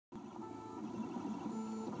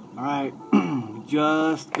Alright,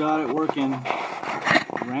 just got it working.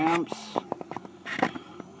 RAMPS.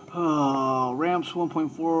 Oh, RAMPS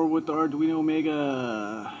 1.4 with the Arduino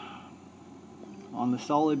Omega on the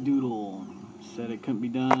Solidoodle. Said it couldn't be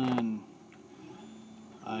done.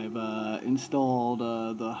 I've installed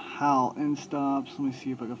the HAL end stops. Let me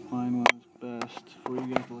see if I can find one that's best for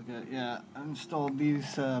you guys to look at. Yeah, I installed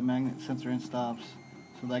these magnet sensor end stops.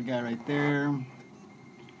 So that guy right there,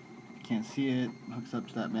 can't see it, hooks up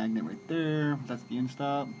to that magnet right there. That's the end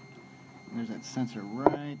stop. And there's that sensor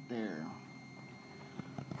right there.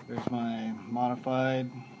 There's my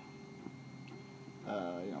modified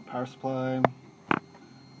power supply.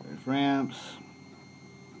 There's RAMPS.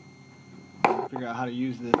 I'll figure out how to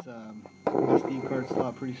use this SD card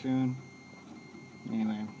slot pretty soon.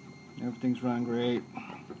 Anyway, everything's running great.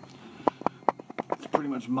 It's pretty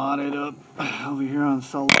much modded up over here on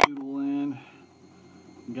Solidoodle land.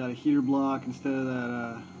 Got a heater block instead of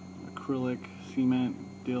that acrylic cement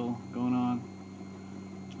deal going on.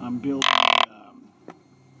 I'm building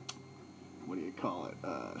what do you call it?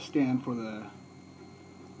 Stand for the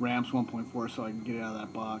RAMPS 1.4 so I can get it out of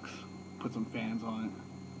that box, put some fans on it.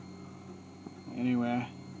 Anyway,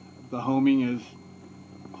 the homing is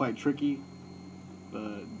quite tricky,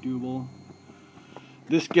 but doable.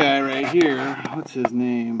 This guy right here, what's his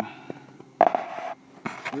name?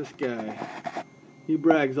 This guy, he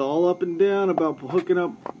brags all up and down about hooking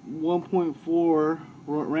up 1.4,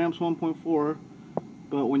 RAMPS 1.4,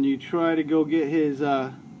 but when you try to go get his,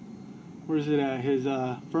 where's it at, his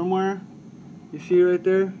firmware, you see right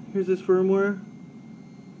there, here's his firmware,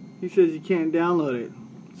 he says you can't download it,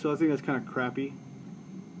 so I think that's kind of crappy.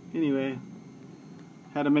 Anyway,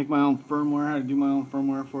 had to make my own firmware, had to do my own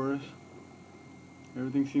firmware for us.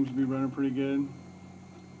 Everything seems to be running pretty good.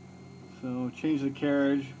 So change the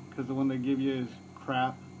carriage, because the one they give you is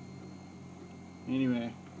crap.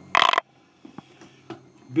 Anyway,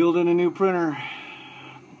 building a new printer.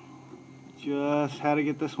 Just had to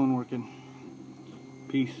get this one working.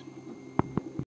 Peace.